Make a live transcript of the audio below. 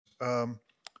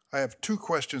I have two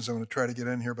questions I'm going to try to get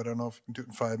in here, but I don't know if we can do it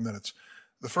in 5 minutes.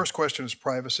 The first question is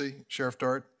privacy, Sheriff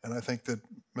Dart, and I think that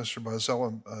Mr.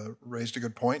 Bozzella raised a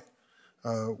good point.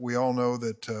 We all know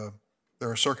that there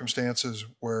are circumstances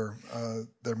where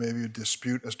there may be a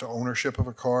dispute as to ownership of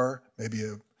a car, maybe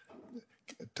a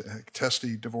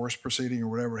testy divorce proceeding or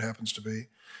whatever it happens to be,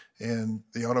 and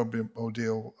the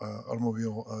automobile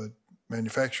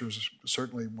manufacturers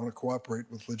certainly want to cooperate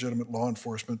with legitimate law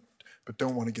enforcement, but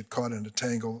don't want to get caught in a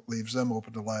tangle that leaves them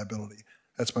open to liability.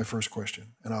 That's my first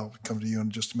question, and I'll come to you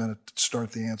in just a minute to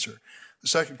start the answer. The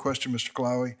second question, Mr.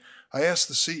 Glaoui, I asked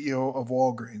the CEO of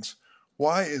Walgreens,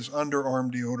 why is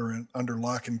underarm deodorant under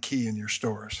lock and key in your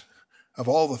stores, of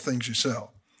all the things you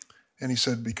sell? And he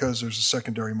said, because there's a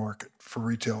secondary market for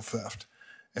retail theft.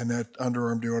 And that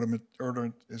underarm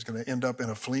deodorant is going to end up in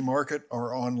a flea market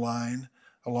or online,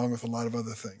 along with a lot of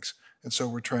other things. And so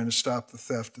we're trying to stop the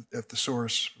theft at the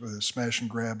source with a smash and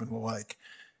grab and the like.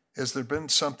 Has there been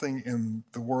something in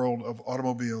the world of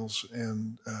automobiles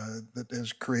and that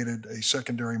has created a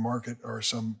secondary market or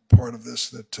some part of this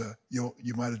that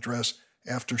you might address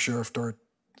after Sheriff Dart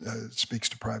speaks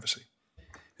to privacy?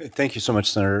 Thank you so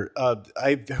much, Senator.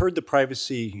 I've heard the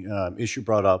privacy issue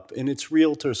brought up, and it's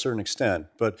real to a certain extent.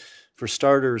 But for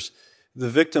starters, the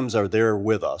victims are there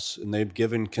with us, and they've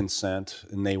given consent,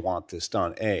 and they want this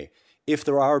done. If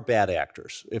there are bad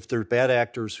actors, if there are bad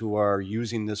actors who are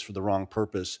using this for the wrong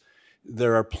purpose,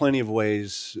 there are plenty of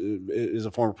ways, as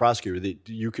a former prosecutor, that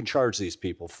you can charge these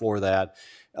people for that.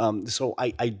 So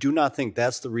I do not think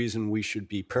that's the reason we should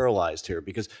be paralyzed here,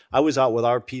 because I was out with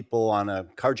our people on a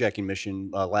carjacking mission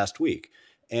last week,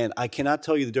 and I cannot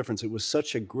tell you the difference. It was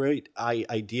such a great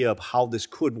idea of how this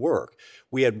could work.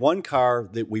 We had one car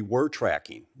that we were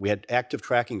tracking. We had active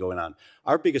tracking going on.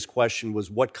 Our biggest question was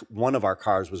what one of our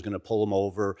cars was going to pull him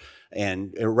over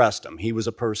and arrest him. He was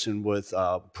a person with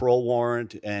a parole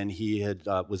warrant, and he had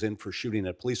was in for shooting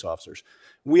at police officers.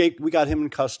 We got him in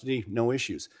custody, no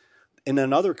issues. In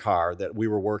another car that we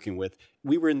were working with,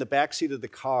 we were in the backseat of the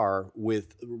car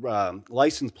with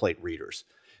license plate readers,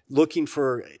 looking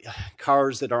for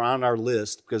cars that are on our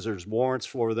list because there's warrants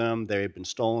for them, they've been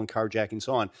stolen, carjacking,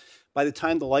 so on. By the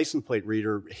time the license plate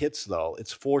reader hits, though,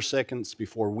 it's 4 seconds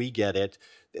before we get it.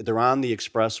 They're on the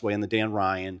expressway in the Dan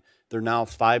Ryan. They're now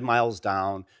 5 miles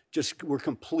down. We're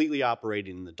completely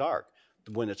operating in the dark.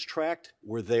 When it's tracked,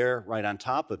 we're there right on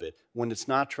top of it. When it's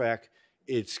not tracked,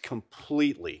 it's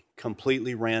completely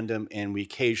random, and we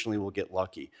occasionally will get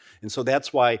lucky. And so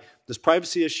that's why this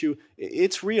privacy issue,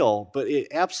 it's real, but it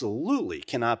absolutely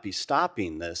cannot be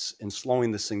stopping this and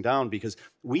slowing this thing down, because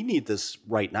we need this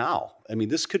right now. I mean,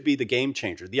 this could be the game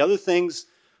changer. The other things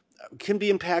can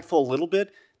be impactful a little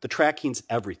bit. The tracking's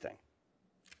everything.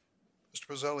 Mr.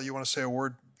 Bozzella, you want to say a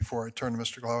word before I turn to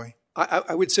Mr. Glaoui?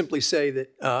 I would simply say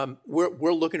that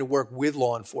we're looking to work with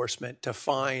law enforcement to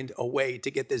find a way to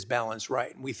get this balance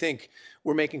right. And we think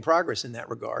we're making progress in that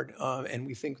regard. And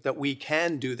we think that we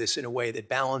can do this in a way that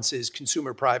balances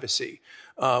consumer privacy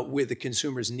with the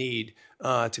consumer's need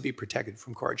to be protected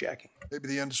from carjacking. Maybe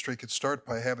the industry could start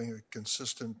by having a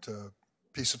consistent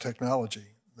piece of technology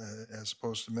as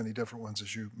opposed to many different ones,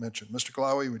 as you mentioned. Mr.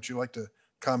 Glaoui, would you like to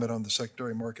comment on the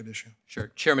secondary market issue? Sure.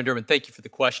 Chairman Durbin, thank you for the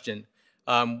question.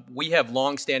 We have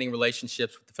long-standing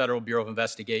relationships with the Federal Bureau of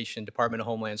Investigation, Department of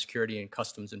Homeland Security, and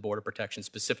Customs and Border Protection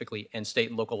specifically, and state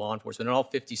and local law enforcement in all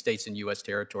 50 states and U.S.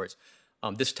 territories.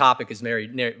 This topic is very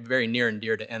near and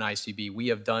dear to NICB. We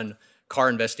have done car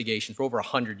investigations for over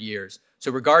 100 years.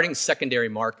 So regarding secondary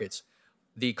markets,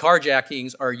 the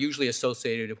carjackings are usually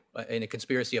associated in a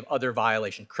conspiracy of other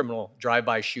violations, criminal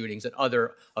drive-by shootings, and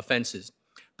other offenses.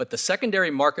 But the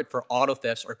secondary market for auto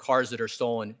thefts or cars that are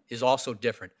stolen is also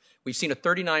different. We've seen a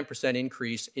 39%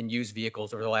 increase in used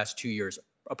vehicles over the last 2 years,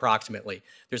 approximately.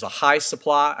 There's a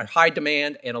high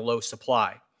demand and a low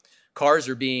supply. Cars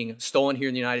are being stolen here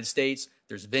in the United States.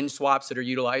 There's VIN swaps that are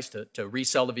utilized to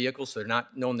resell the vehicles, so they're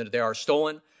not known that they are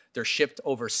stolen. They're shipped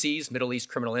overseas, Middle East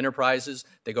criminal enterprises.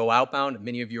 They go outbound.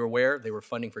 Many of you are aware they were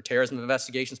funding for terrorism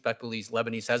investigations, especially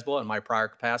Lebanese Hezbollah in my prior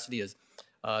capacity as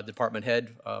department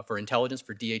head for intelligence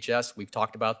for DHS. We've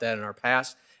talked about that in our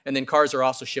past. And then cars are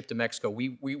also shipped to Mexico.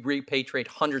 We repatriate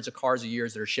hundreds of cars a year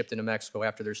that are shipped into Mexico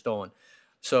after they're stolen.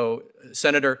 So,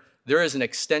 Senator, there is an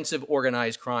extensive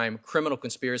organized crime, criminal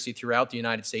conspiracy throughout the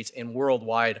United States and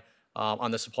worldwide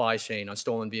on the supply chain, on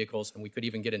stolen vehicles, and we could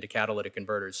even get into catalytic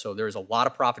converters. So there is a lot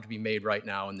of profit to be made right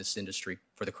now in this industry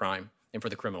for the crime and for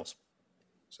the criminals.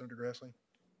 Senator Grassley.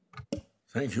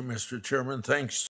 Thank you, Mr. Chairman. Thanks